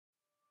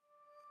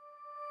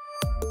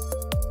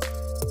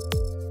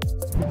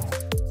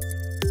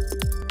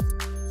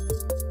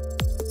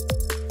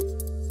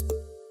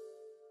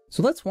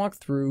So let's walk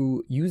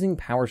through using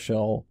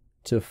PowerShell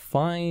to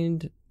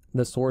find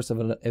the source of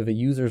a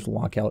user's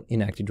lockout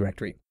in Active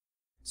Directory.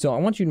 So I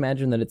want you to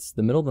imagine that it's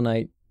the middle of the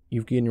night.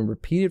 You've getting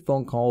repeated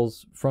phone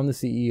calls from the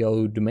CEO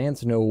who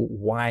demands to know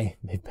why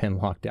they've been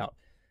locked out.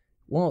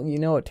 Well, you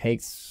know, it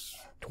takes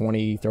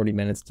 20, 30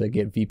 minutes to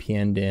get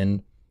VPN'd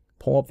in,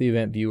 pull up the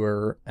event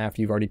viewer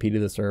after you've already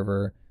PD'd the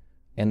server,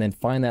 and then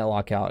find that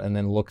lockout and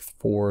then look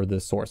for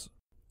the source.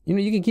 You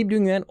know, you can keep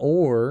doing that,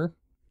 or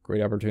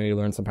great opportunity to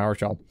learn some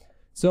PowerShell.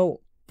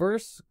 So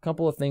first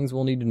couple of things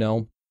we'll need to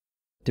know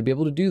to be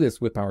able to do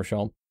this with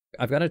PowerShell.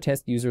 I've got a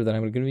test user that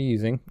I'm going to be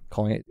using,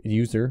 calling it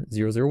user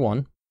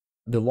 001.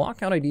 The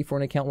lockout ID for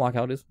an account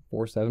lockout is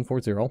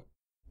 4740.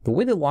 The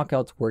way the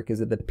lockouts work is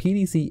that the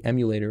PDC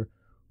emulator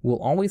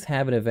will always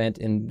have an event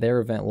in their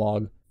event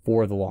log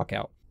for the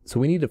lockout. So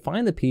we need to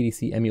find the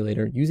PDC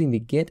emulator using the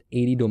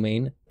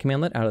get80domain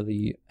commandlet out of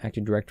the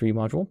Active Directory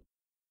module.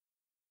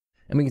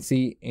 And we can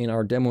see in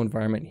our demo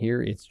environment here,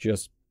 it's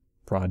just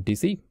prod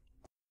DC.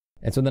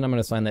 And so then I'm going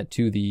to assign that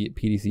to the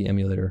PDC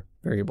emulator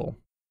variable.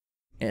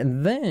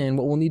 And then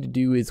what we'll need to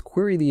do is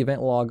query the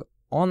event log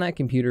on that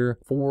computer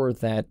for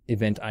that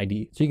event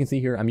ID. So you can see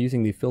here, I'm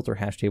using the filter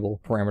hash table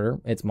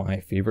parameter. It's my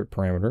favorite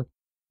parameter,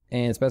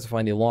 and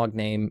specifying the log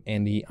name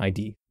and the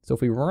ID. So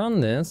if we run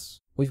this,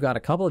 we've got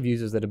a couple of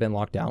users that have been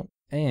locked out.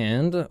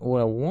 And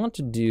what I want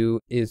to do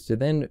is to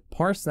then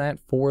parse that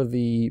for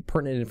the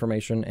pertinent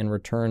information and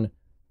return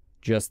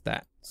just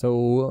that.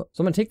 So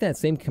I'm going to take that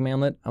same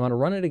commandlet, I'm going to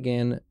run it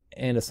again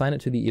and assign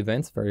it to the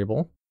events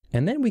variable.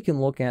 And then we can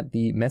look at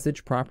the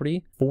message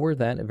property for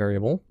that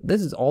variable.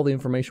 This is all the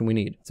information we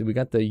need. So we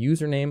got the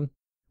username,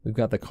 we've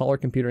got the caller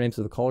computer name.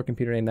 So the caller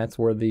computer name, that's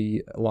where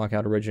the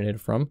lockout originated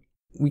from.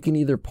 We can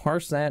either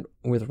parse that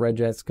with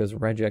regex because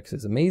regex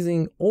is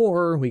amazing,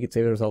 or we could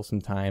save ourselves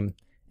some time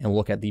and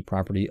look at the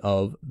property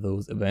of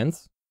those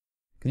events.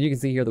 Because you can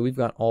see here that we've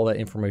got all that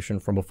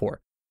information from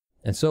before.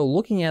 And so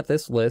looking at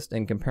this list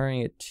and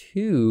comparing it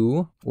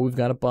to what we've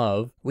got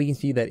above, we can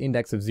see that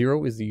index of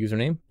 0 is the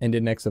username and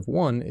index of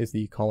 1 is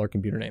the caller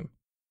computer name.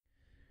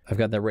 I've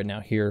got that written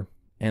out here.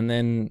 And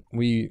then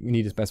we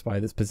need to specify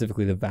this,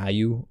 specifically the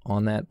value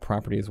on that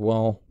property as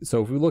well.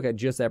 So if we look at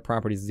just that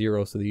property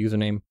 0, so the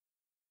username,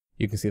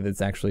 you can see that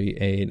it's actually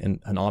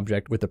an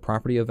object with the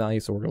property of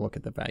value. So we're gonna look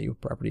at the value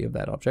property of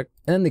that object.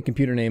 And then the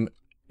computer name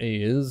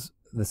is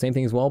the same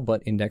thing as well,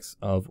 but index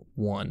of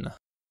 1.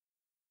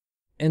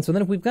 And so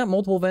then if we've got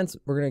multiple events,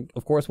 we're going to,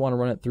 of course, want to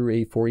run it through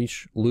a for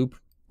each loop.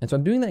 And so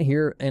I'm doing that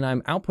here, and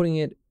I'm outputting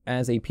it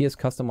as a PS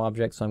custom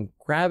object. So I'm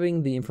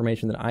grabbing the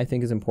information that I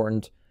think is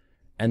important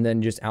and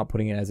then just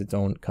outputting it as its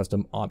own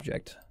custom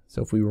object.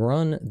 So if we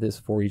run this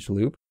for each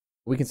loop,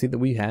 we can see that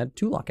we had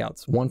 2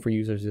 lockouts, one for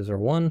user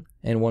 001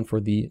 and one for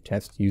the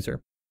test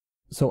user.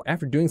 So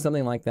after doing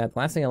something like that, the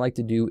last thing I like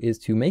to do is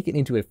to make it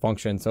into a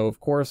function. So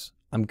of course,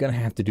 I'm going to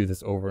have to do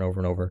this over and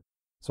over and over.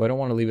 So I don't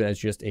want to leave it as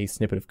just a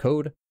snippet of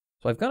code.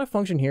 So I've got a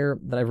function here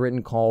that I've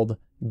written called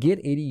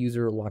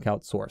get80user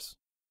lockout source.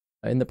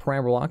 In the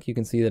parameter block, you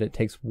can see that it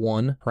takes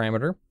one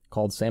parameter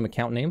called SAM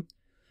account name.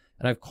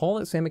 And I've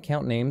called it SAM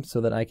account name so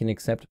that I can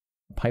accept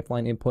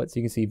pipeline input. So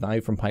you can see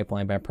value from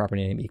pipeline by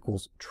property name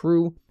equals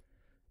true.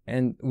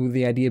 And with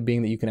the idea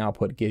being that you can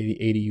output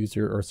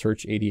get80user or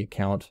search 80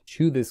 account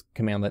to this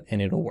commandlet and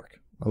it'll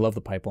work. I love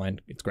the pipeline.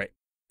 It's great.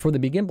 For the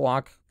begin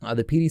block,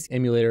 the PDC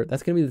emulator,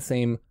 that's going to be the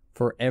same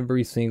for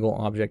every single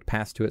object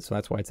passed to it. So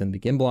that's why it's in the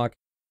begin block.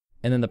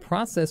 And then the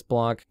process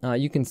block,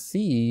 you can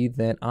see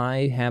that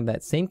I have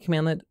that same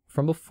commandlet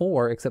from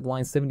before, except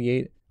line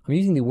 78. I'm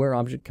using the where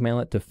object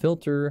commandlet to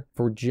filter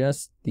for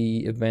just the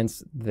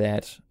events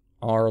that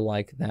are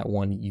like that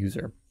one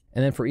user.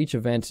 And then for each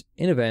event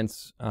in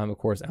events, of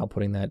course,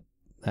 outputting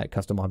that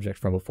custom object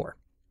from before.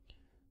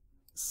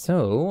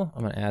 So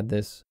I'm going to add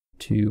this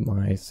to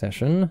my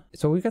session.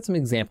 So we've got some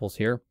examples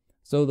here.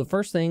 So the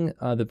first thing,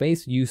 the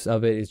base use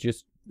of it is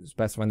just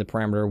specifying the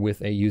parameter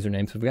with a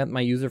username. So we've got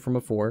my user from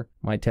before,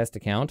 my test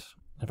account.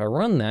 If I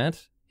run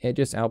that, it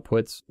just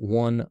outputs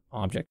one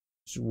object,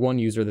 just one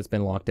user that's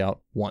been locked out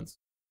once.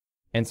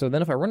 And so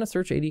then if I run a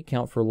search 80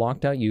 account for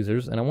locked out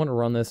users, and I want to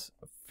run this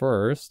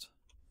first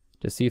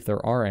to see if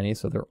there are any.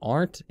 So there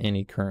aren't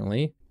any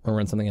currently. I'll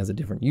run something as a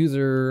different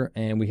user,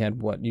 and we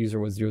had what user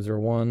was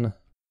 001.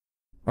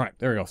 All right,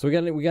 there we go. So we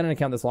got an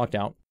account that's locked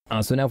out.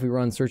 So now if we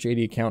run search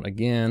 80 account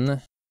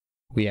again,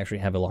 we actually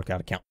have a locked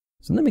out account.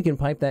 So then we can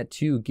pipe that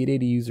to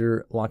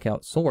get80user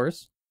lockout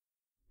source.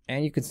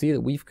 And you can see that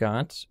we've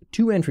got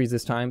 2 entries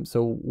this time.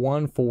 So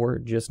one for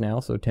just now,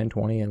 so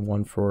 10:20, and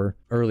one for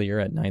earlier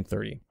at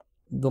 9:30.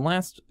 The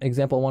last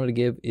example I wanted to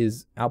give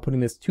is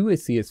outputting this to a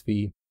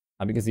CSV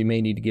because you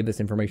may need to give this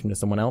information to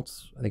someone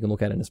else. They can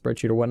look at it in a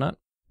spreadsheet or whatnot.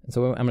 And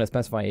so I'm going to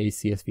specify a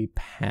CSV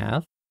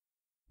path.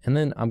 And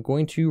then I'm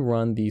going to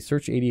run the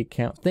search 80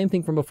 account, same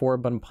thing from before,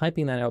 but I'm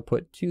piping that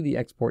output to the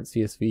export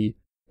CSV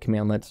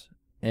commandlet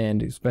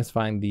and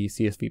specifying the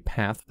CSV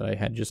path that I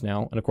had just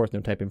now. And of course, no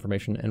type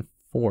information and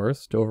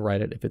force to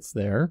override it if it's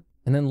there.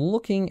 And then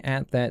looking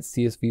at that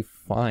CSV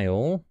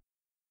file,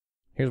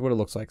 here's what it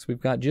looks like. So we've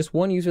got just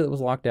one user that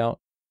was locked out,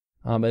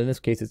 but in this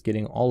case, it's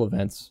getting all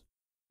events.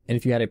 And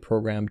if you had a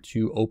program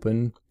to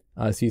open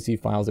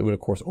CSV files, it would, of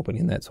course, open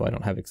in that. So I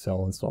don't have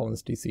Excel installed in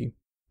this DC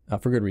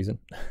for good reason.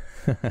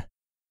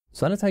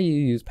 So that is how you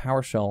use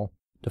PowerShell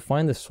to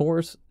find the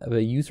source of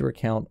a user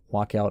account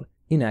lockout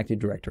in Active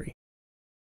Directory.